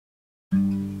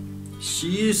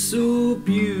She's so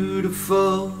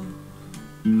beautiful,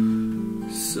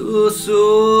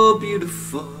 so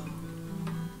beautiful.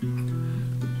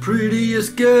 The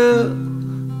prettiest girl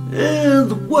in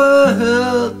the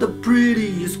world, the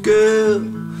prettiest girl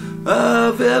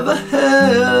I've ever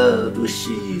had. Well,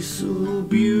 she's so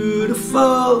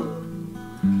beautiful,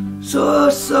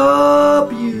 so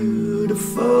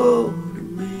beautiful to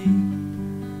me.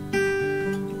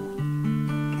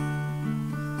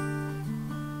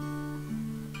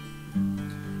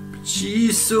 But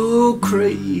she's so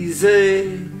crazy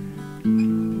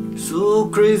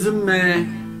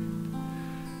man.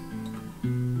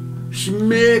 She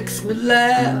makes me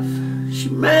laugh, she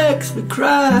makes me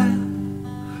cry.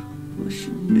 Well, she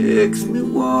makes me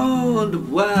wonder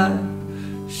why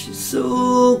she's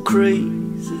so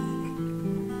crazy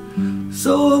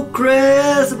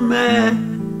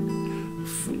man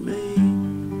for me.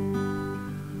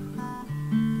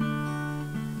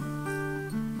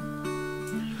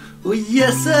 Well,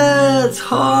 yes, it's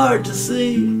hard to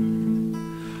see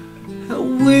how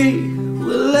we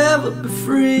will ever be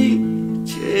free.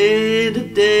 Chained to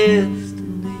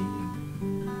destiny,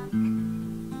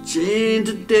 chained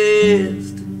to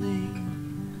destiny.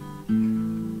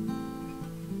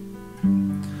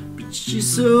 But she's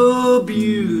so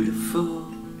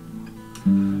beautiful,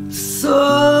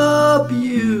 so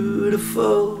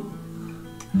beautiful,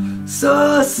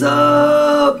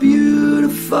 so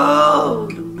beautiful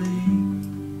to me.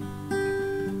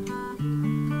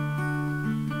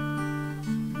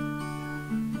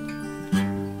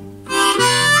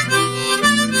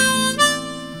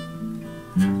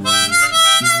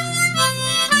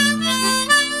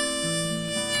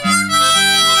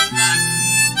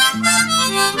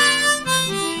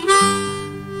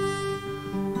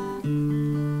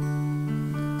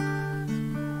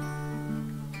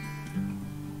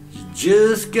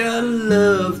 Just gotta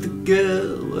love the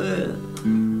girl, well,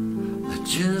 I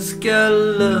just gotta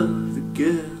love the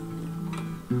girl.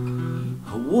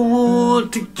 I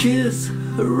want to kiss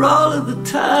her all of the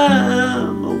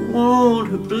time, I want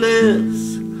her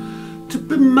bliss to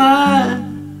be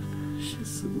mine.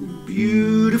 She's so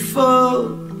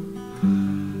beautiful,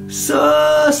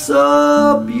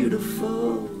 so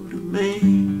beautiful to me.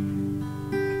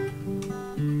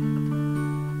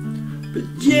 But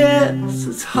yes,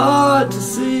 it's hard to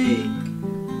see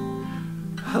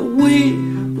how we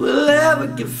will ever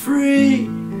get free.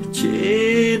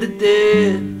 Chained to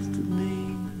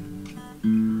destiny,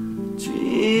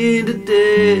 chained to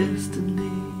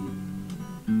destiny.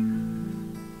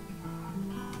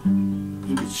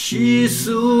 But she's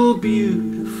so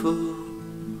beautiful,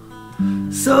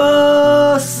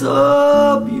 so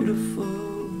beautiful,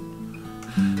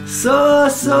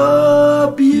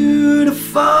 so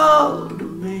beautiful.